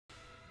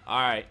All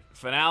right,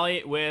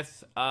 finale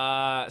with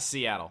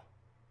Seattle.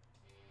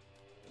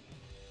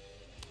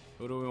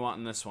 Who do we want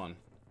in this one?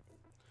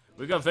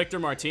 We got Victor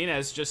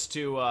Martinez just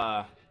to,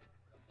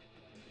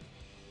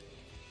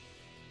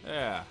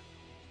 yeah,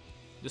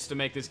 just to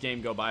make this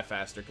game go by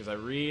faster because I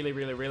really,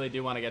 really, really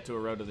do want to get to a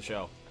road to the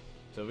show.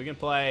 So if we can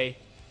play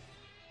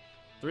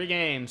 3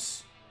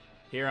 games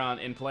here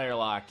in Player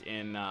Lock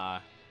in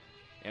a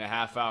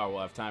half hour,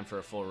 we'll have time for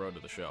a full road to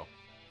the show,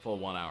 full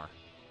 1 hour.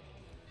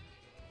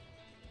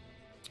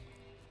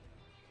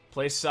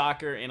 Play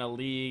soccer in a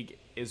league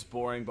is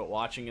boring, but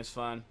watching is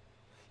fun.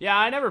 Yeah,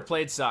 I never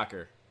played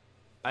soccer.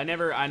 I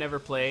never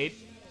played.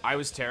 I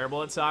was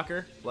terrible at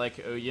soccer. Like,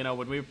 you know,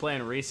 when we were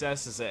playing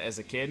recess as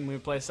a kid and we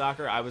would play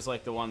soccer, I was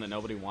like the one that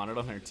nobody wanted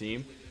on their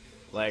team.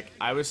 Like,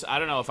 I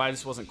don't know if I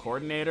just wasn't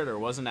coordinated or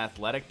wasn't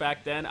athletic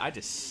back then. I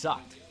just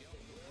sucked.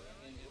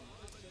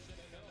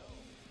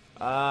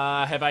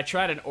 Have I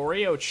tried an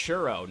Oreo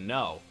churro?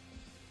 No.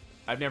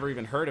 I've never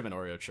even heard of an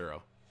Oreo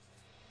churro.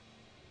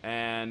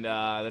 And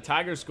the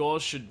Tigers' goal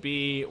should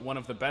be one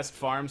of the best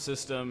farm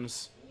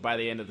systems by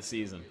the end of the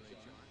season.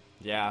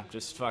 Yeah,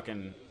 just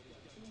fucking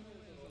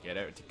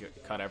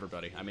cut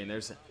everybody. I mean,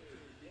 there's,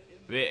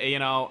 you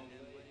know,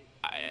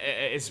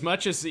 as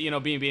much as, you know,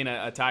 being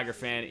a Tiger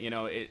fan, you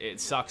know, it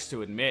sucks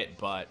to admit,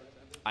 but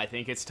I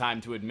think it's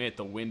time to admit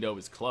the window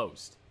is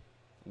closed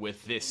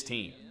with this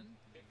team.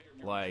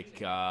 Like,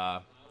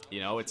 you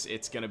know,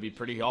 it's going to be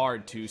pretty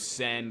hard to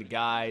send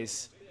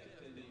guys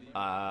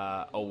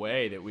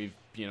away that we've,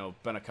 you know,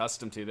 been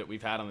accustomed to, that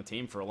we've had on the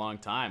team for a long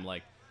time.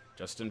 Like,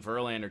 Justin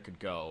Verlander could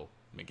go.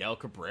 Miguel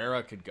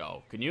Cabrera could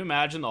go. Can you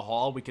imagine the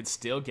haul we could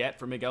still get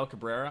for Miguel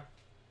Cabrera?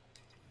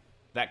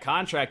 That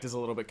contract is a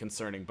little bit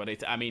concerning, but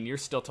I mean, you're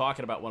still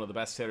talking about one of the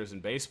best hitters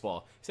in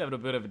baseball. He's having a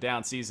bit of a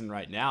down season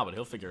right now, but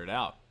he'll figure it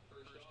out.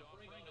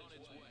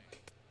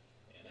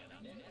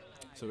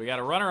 So we got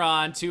a runner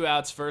on, 2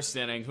 outs, first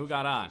inning. Who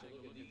got on?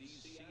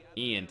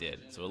 Ian did.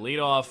 So a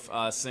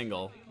leadoff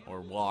single,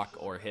 or walk,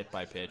 or hit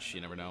by pitch.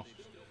 You never know.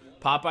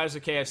 Popeyes or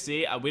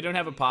KFC? We don't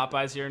have a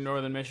Popeyes here in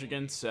Northern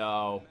Michigan,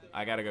 so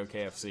I gotta go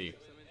KFC.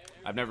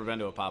 I've never been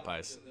to a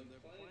Popeyes.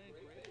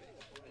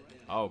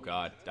 Oh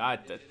God,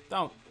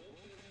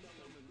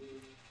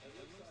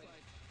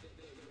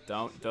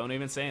 don't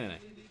even say anything.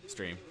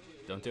 Stream,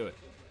 don't do it.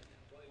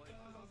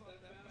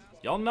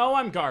 Y'all know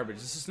I'm garbage.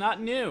 This is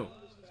not new.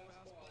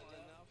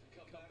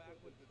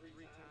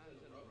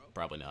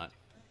 Probably not.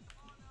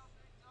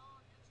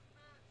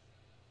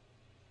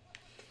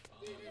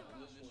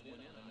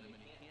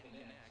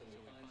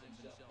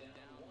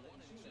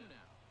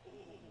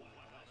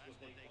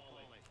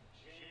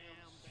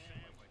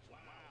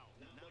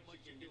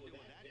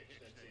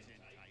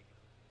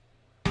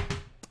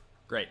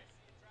 Great.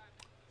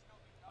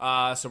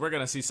 So we're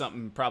going to see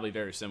something probably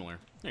very similar.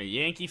 You're a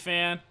Yankee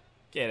fan?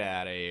 Get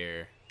out of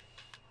here.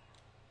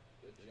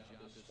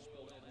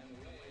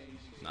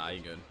 Nah,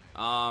 you good.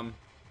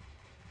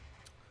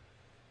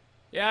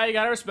 Yeah, you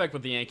got to respect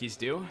what the Yankees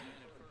do.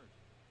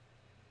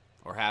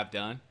 Or have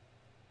done.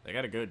 They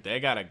got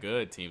a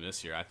good team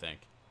this year, I think.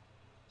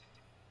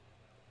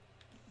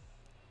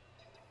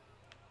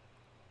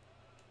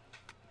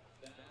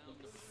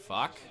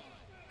 Fuck.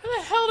 How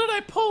the hell did I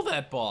pull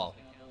that ball?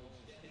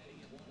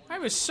 I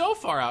was so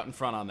far out in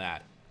front on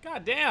that.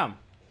 God damn.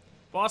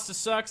 Boston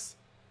sucks.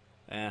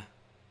 Eh.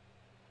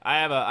 I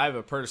have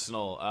a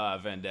personal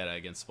vendetta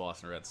against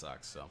Boston Red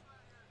Sox, so.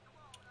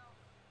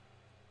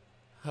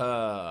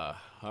 All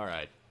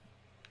right.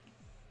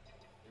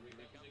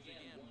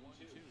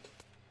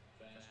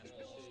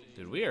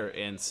 Dude, we are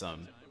in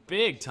some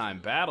big time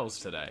battles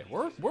today.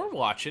 We're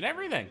watching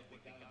everything.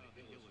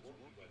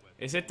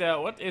 Is it the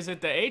what? Is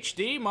it the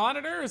HD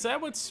monitor? Is that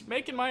what's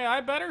making my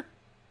eye better?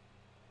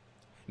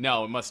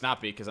 No, it must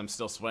not be, because I'm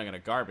still swinging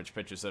at garbage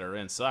pitches that are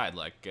inside,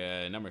 like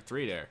number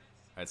 3 there.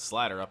 That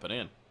slider up and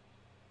in.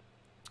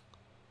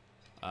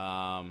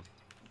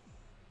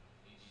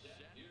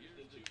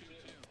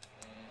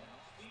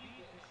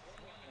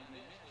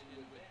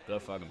 The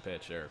fucking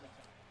pitch there.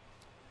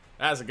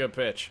 That's a good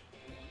pitch.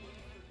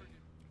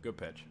 Good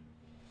pitch.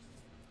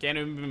 Can't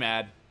even be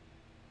mad.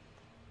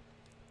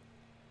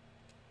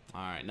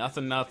 All right,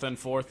 nothing,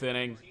 4th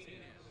inning.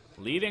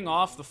 Leading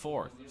off the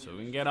 4th, so we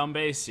can get on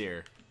base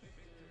here.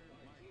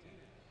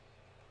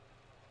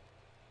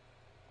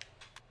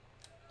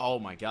 Oh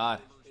my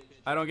God.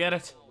 I don't get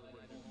it.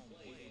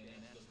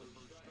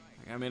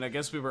 I mean, I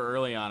guess we were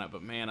early on it,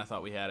 but man, I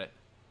thought we had it.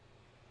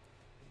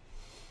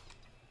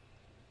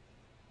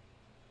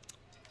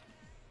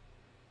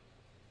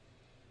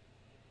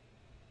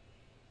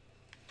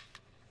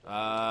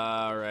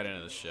 Right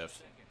into the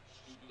shift.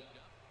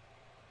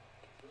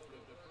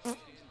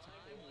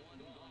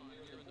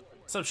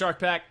 What's up, Shark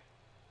Pack?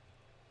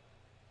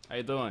 How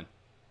you doing?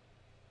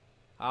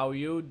 How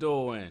you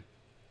doing?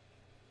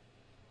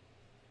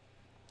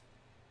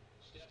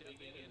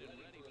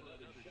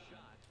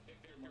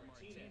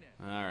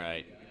 All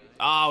right.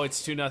 Oh,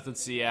 it's 2-0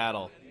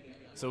 Seattle.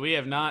 So we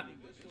have not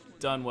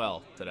done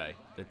well today.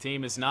 The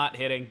team is not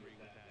hitting.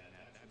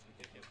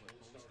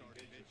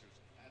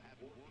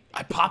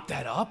 I popped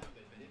that up?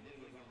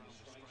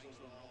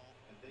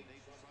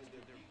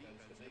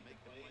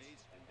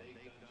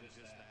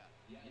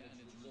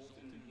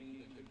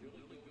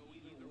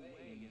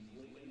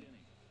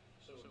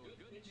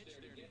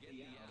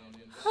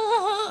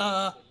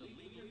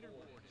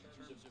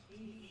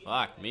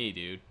 Fuck me,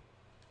 dude.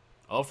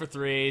 0 for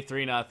 3,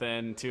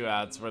 3-0, 2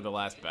 outs for the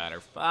last batter.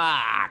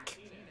 Fuck.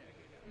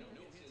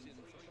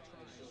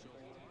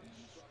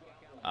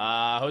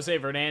 Jose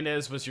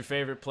Fernandez was your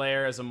favorite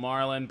player as a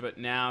Marlin, but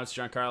now it's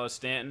Giancarlo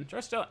Stanton.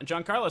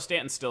 Giancarlo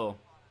Stanton's still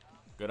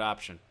a good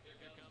option.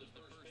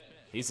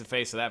 He's the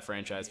face of that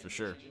franchise for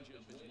sure.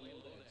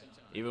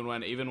 Even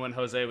when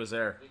Jose was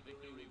there.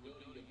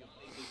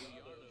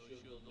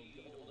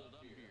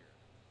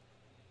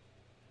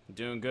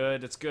 Doing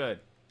good. It's good.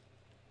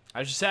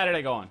 How's your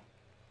Saturday going?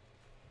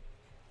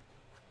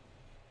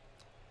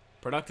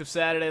 Productive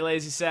Saturday,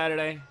 lazy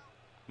Saturday?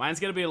 Mine's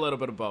gonna be a little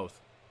bit of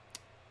both.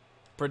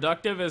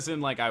 Productive as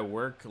in, like, I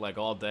work, like,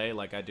 all day.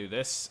 Like, I do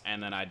this,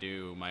 and then I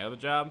do my other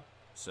job.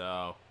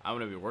 So, I'm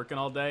gonna be working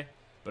all day.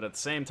 But at the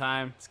same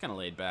time, it's kind of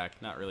laid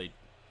back. Not really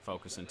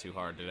focusing too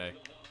hard today.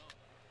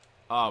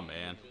 Oh,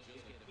 man.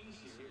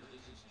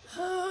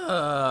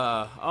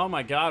 Oh,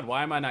 my God.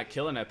 Why am I not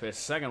killing that pitch?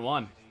 Second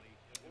one.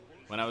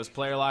 When I was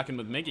player locking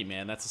with Miggy,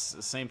 man, that's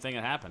the same thing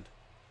that happened.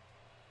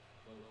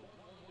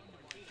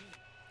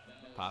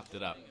 Popped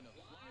it up.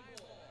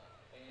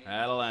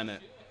 That'll end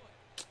it.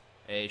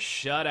 A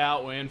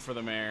shutout win for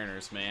the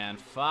Mariners, man.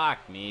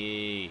 Fuck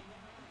me.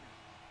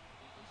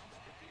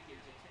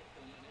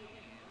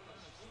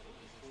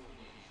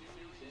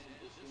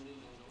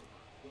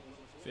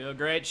 Feel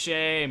great,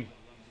 shame.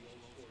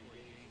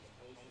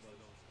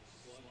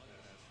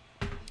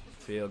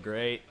 Feel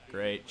great,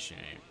 great shame.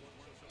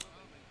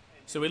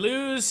 So we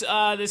lose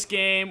this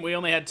game. We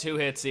only had 2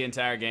 hits the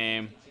entire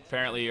game.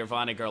 Apparently,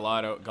 Giovanni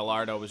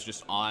Gallardo was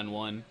just on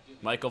one.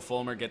 Michael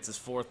Fulmer gets his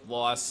 4th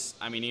loss.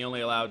 I mean, he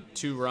only allowed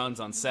 2 runs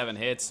on 7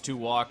 hits, 2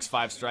 walks,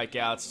 5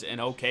 strikeouts. An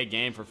okay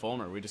game for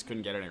Fulmer. We just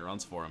couldn't get any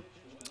runs for him.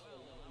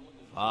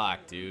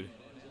 Fuck, dude.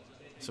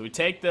 So we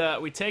take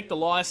the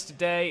loss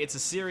today. It's a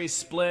series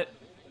split,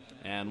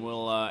 and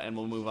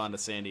we'll move on to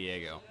San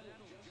Diego.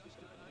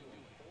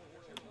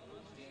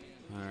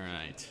 All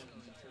right.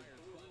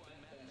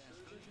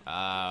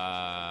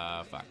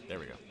 Fuck. There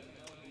we go.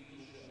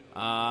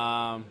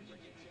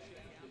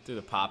 Do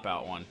the pop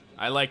out one.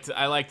 I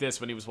like this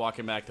when he was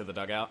walking back to the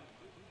dugout.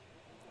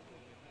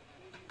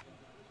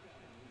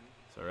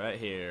 So right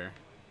here,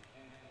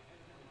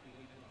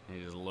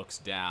 he just looks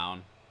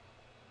down.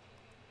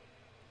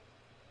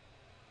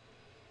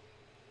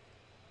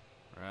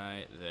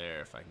 Right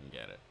there, if I can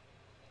get it.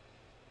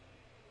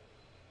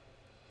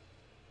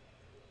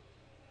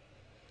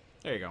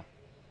 There you go.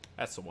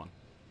 That's the one.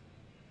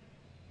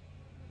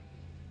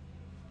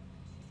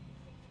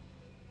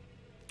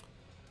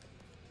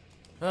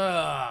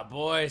 Ah,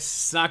 boys,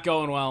 it's not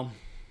going well.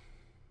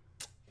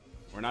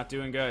 We're not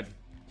doing good.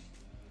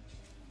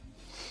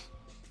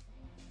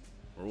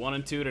 We're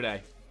 1-2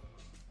 today.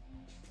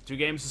 2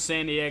 games to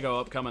San Diego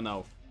upcoming,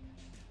 though.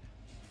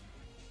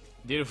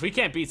 Dude, if we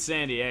can't beat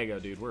San Diego,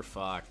 dude, we're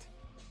fucked.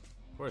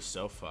 We're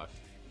so fucked.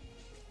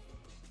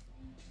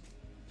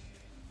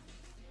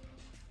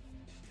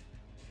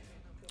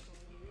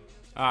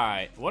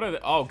 Alright, what are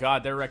the... Oh,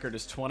 God, their record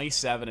is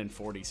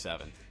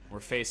 27-47. We're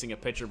facing a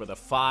pitcher with a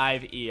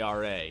 5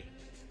 ERA.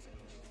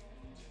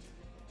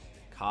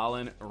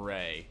 Colin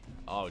Ray.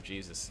 Oh,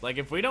 Jesus. Like,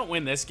 if we don't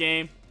win this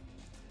game...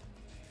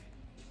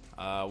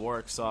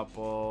 Warwick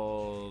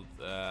Supple...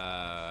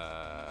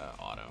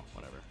 Auto.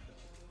 Whatever.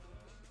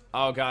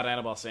 Oh, God,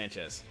 Anibal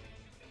Sanchez.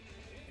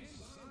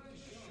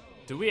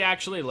 Do we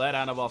actually let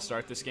Anibal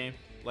start this game?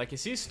 Like,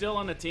 is he still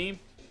on the team?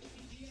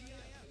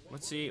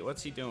 What's he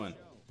doing?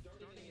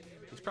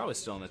 He's probably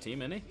still on the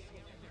team, isn't he?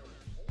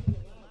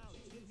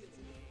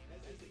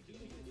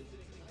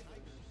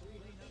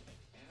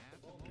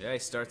 Yeah, he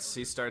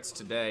starts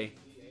today.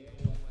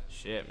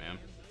 Shit, man.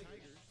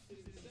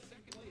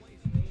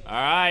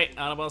 Alright,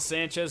 Anibal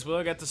Sanchez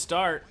will get the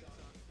start.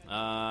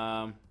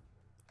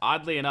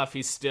 Oddly enough,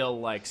 he's still,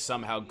 like,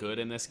 somehow good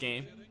in this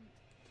game.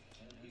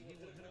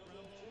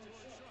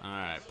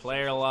 Alright,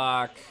 player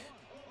lock.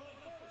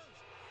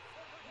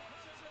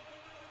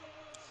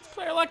 Let's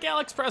player lock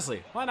Alex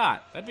Presley. Why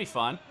not? That'd be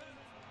fun.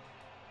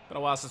 Been a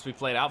while since we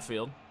played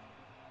outfield.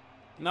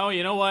 No,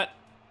 you know what?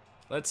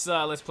 Let's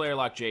player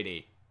lock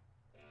JD.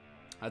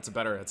 That's a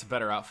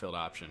better outfield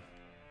option.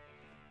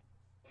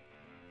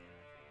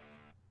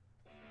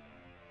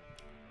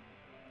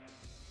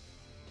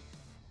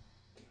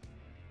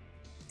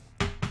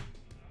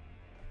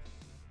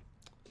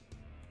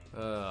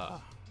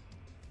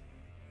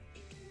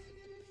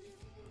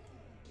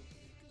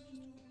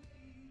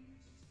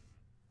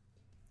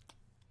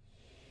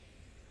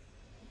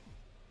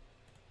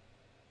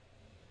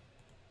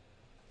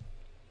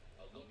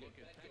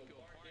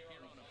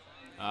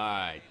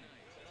 Alright.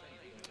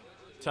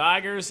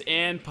 Tigers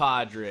and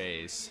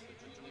Padres.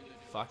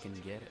 Fucking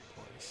get it,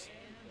 boys.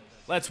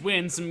 Let's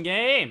win some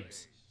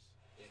games.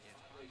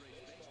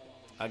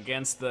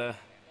 Against the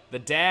The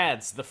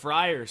dads, the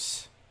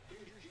friars.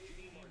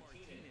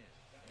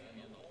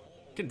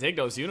 Can dig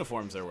those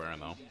uniforms they're wearing,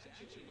 though.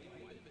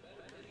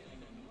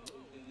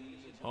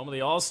 Home of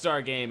the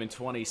All-Star Game in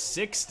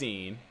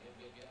 2016.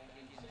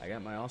 I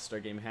got my All-Star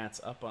Game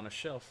hats up on a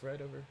shelf right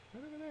over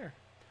there.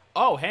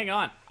 Oh, hang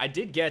on. I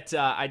did get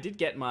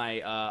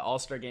my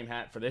All-Star Game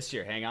hat for this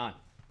year. Hang on.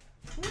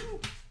 Woo.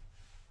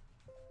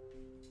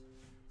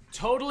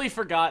 Totally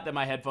forgot that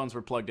my headphones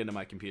were plugged into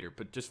my computer,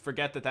 but just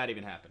forget that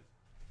even happened.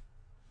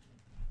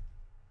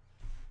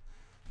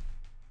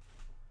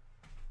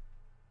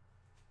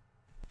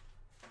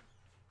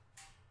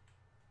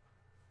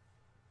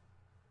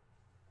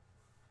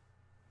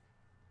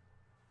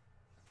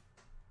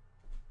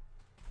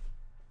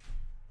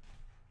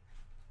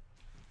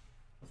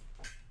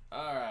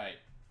 All right.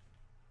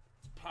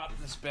 Let's pop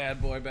this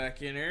bad boy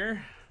back in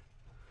here.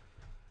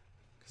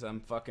 Because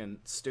I'm fucking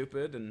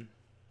stupid and...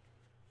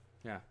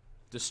 yeah.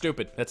 Just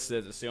stupid. That's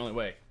the only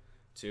way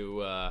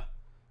to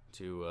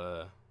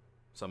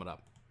sum it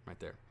up right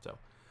there. So,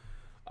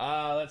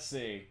 let's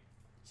see.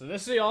 So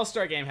this is the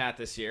All-Star Game hat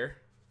this year.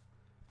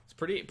 It's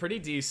pretty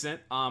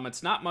decent.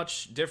 It's not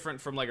much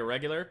different from like a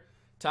regular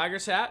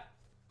Tigers hat.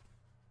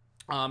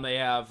 They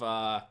have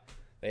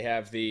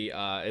the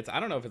I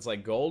don't know if it's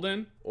like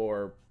golden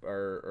or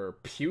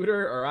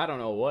pewter or I don't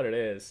know what it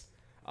is.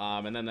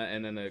 And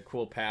then the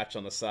cool patch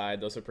on the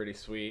side. Those are pretty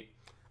sweet.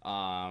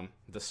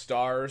 The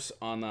stars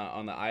on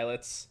the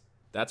eyelets,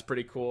 that's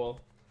pretty cool.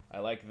 I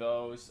like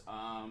those.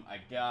 I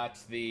got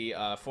the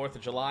 4th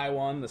of July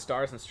one, the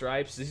stars and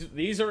stripes.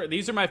 These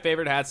are my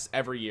favorite hats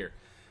every year.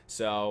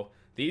 So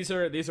these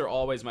are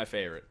always my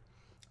favorite.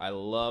 I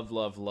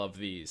love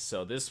these.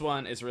 So this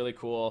one is really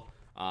cool.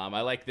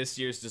 I like this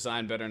year's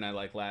design better than I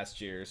like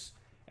last year's.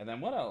 And then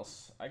what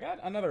else? I got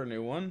another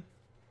new one.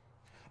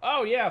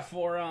 Oh yeah,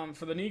 for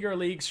the Negro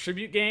Leagues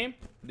tribute game,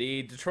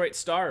 the Detroit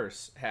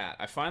Stars hat.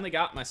 I finally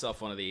got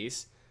myself one of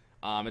these.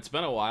 It's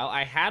been a while.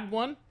 I had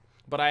one,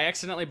 but I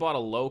accidentally bought a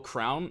low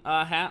crown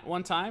hat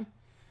one time,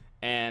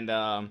 and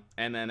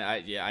then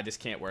I just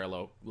can't wear a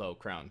low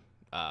crown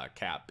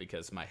cap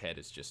because my head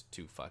is just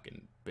too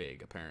fucking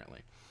big apparently.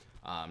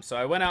 So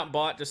I went out and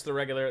bought just the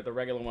regular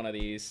one of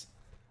these.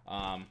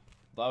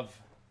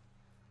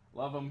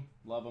 Love them.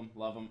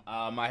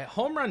 My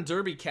home run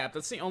derby cap,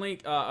 that's the only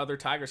other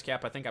Tigers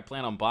cap I think I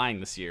plan on buying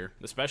this year,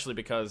 especially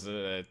because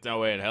no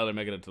way in hell they're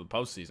making it to the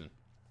postseason.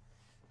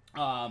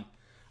 I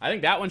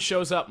think that one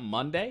shows up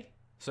Monday,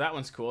 so that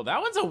one's cool.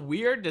 That one's a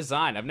weird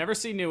design. I've never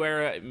seen New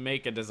Era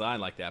make a design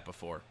like that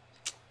before.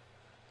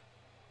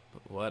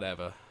 But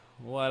whatever.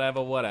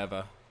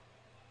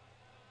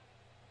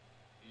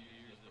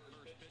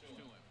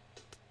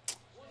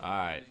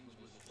 Alright.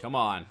 Come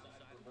on.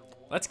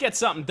 Let's get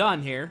something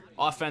done here,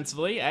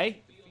 offensively, eh?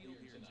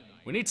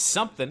 We need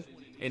something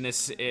in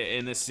this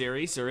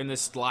series or in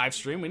this live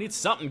stream. We need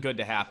something good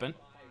to happen.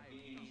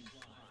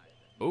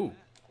 Ooh.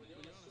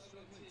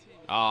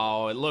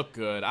 Oh, it looked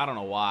good. I don't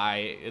know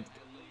why.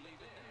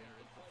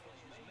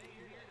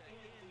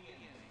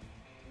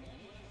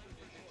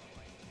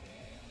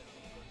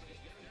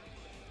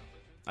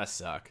 I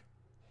suck.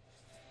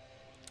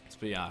 Let's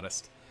be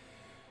honest.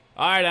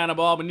 All right,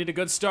 Annabelle, we need a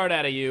good start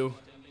out of you.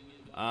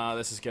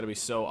 This is going to be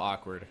so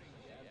awkward.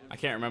 I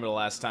can't remember the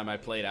last time I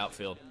played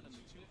outfield.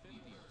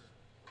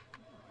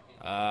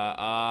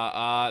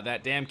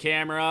 That damn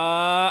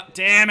camera.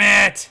 Damn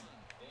it!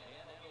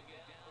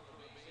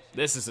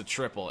 This is a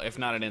triple, if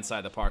not an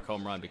inside the park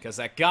home run, because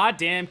that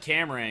goddamn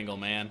camera angle,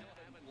 man.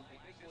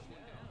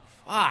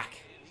 Fuck.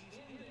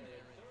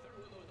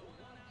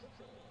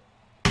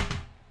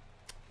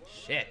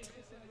 Shit.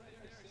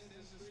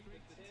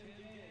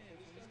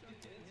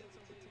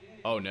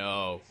 Oh,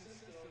 no.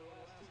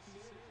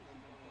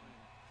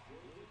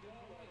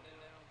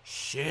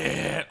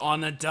 Shit,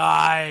 on the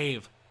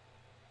dive.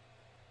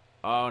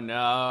 Oh,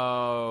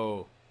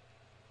 no.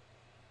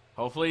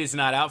 Hopefully he's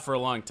not out for a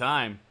long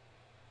time.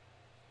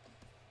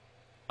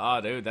 Oh,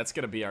 dude, that's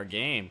going to be our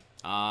game.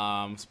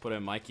 Let's put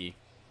in Mikey.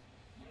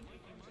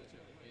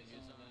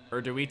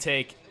 Or do we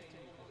take...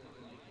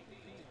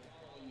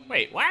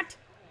 Wait, what?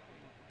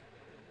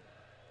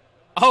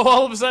 Oh,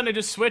 all of a sudden it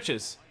just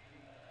switches.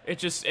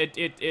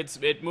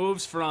 It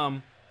moves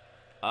from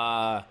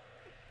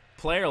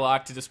player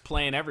lock to just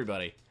playing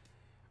everybody.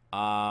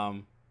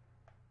 Well,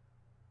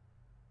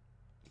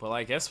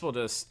 I guess we'll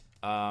just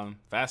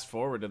fast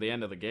forward to the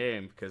end of the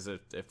game, because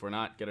if we're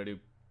not gonna do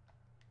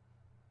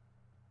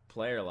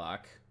player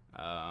lock,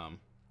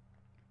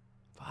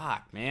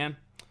 fuck, man.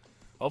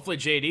 Hopefully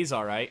JD's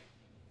all right.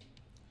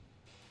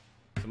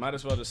 So might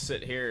as well just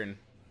sit here and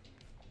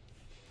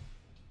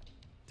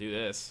do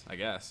this, I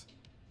guess.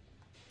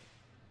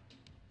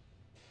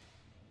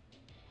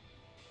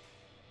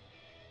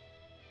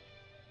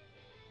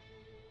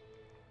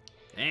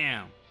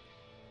 Damn.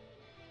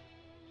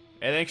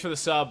 Hey, thanks for the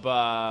sub,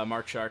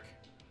 Mark Shark.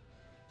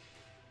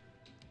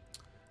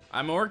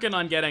 I'm working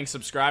on getting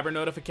subscriber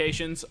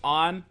notifications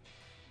on.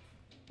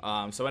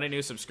 So any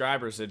new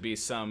subscribers, there'd be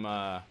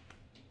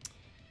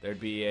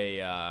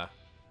a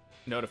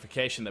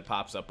notification that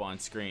pops up on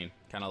screen.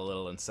 kind of a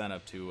little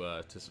incentive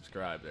to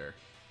subscribe there.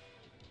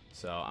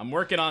 So I'm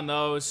working on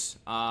those.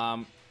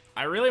 I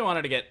really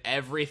wanted to get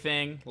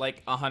everything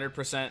like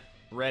 100%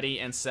 ready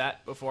and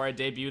set before I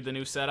debuted the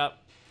new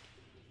setup,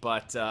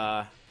 but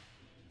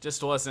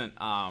just wasn't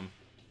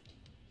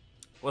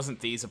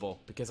feasible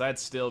because I'd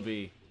still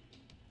be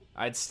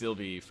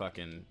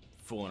fucking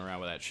fooling around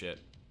with that shit.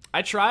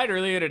 I tried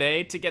earlier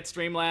today to get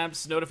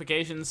Streamlabs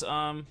notifications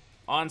on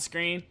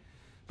screen,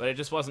 but it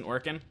just wasn't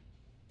working.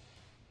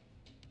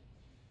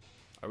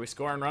 Are we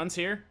scoring runs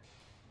here?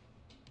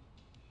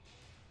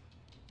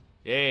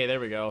 Yay, there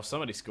we go.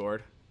 Somebody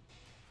scored.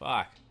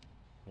 Fuck.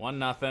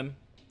 1-0.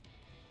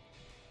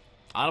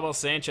 Anibal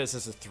Sanchez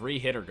has a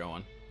 3-hitter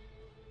going.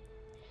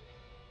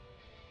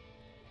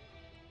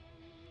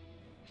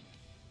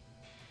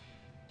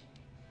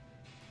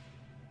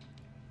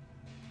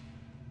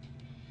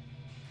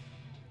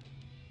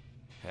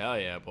 Hell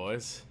yeah,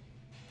 boys.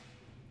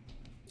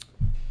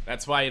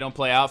 That's why you don't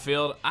play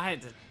outfield.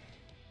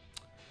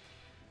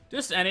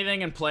 Just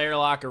anything in player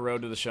lock or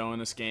road to the show in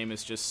this game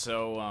is just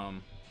so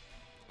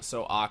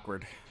so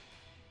awkward.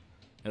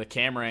 And the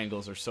camera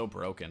angles are so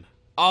broken.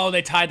 Oh,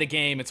 they tied the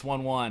game. It's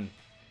 1-1.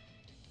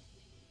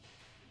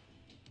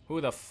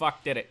 Who the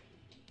fuck did it?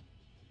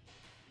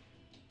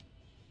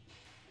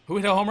 Who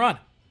hit a home run?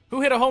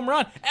 Who hit a home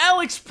run?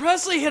 Alex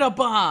Presley hit a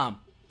bomb.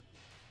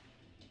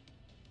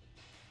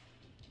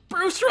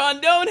 Bruce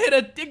Rondon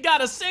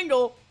got a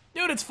single.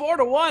 Dude, it's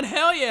 4-1.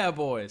 Hell yeah,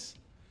 boys.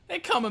 They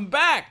coming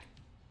back.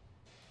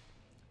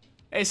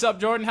 Hey, sup,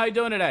 Jordan? How you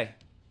doing today?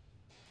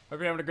 Hope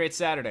you're having a great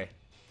Saturday.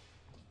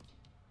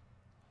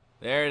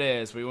 There it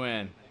is. We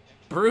win.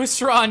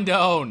 Bruce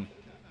Rondon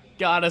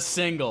got a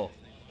single.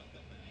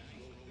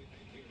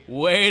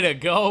 Way to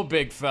go,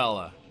 big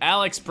fella.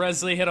 Alex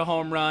Presley hit a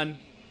home run.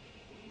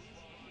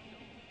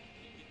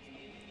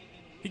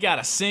 He got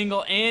a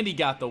single and he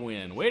got the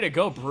win. Way to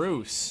go,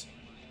 Bruce.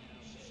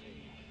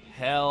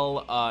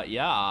 Hell,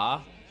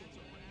 yeah.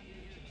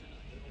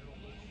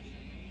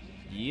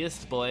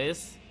 Yes,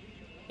 boys.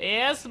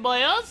 Yes,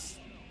 boys.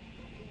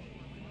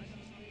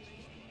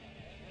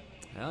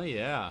 Hell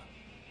yeah.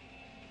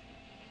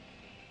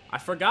 I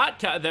forgot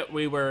that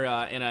we were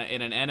in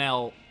an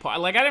NL park.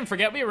 Like, I didn't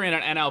forget we were in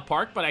an NL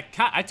park, but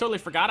I totally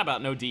forgot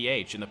about no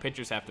DH and the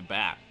pitchers have to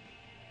bat.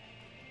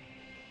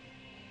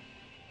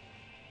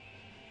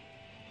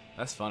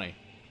 That's funny.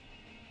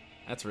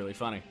 That's really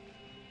funny.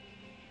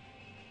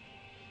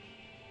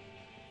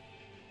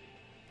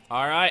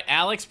 All right,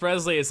 Alex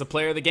Presley is the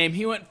player of the game.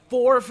 He went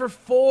 4 for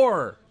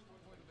 4.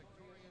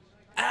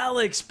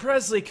 Alex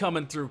Presley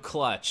coming through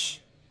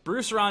clutch.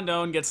 Bruce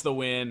Rondon gets the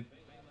win.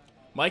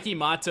 Mikey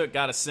Matuk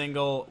got a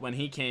single when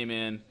he came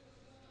in.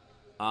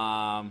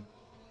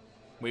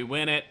 We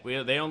win it. We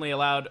only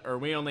allowed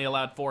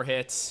 4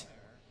 hits.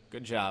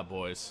 Good job,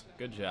 boys.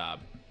 Good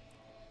job.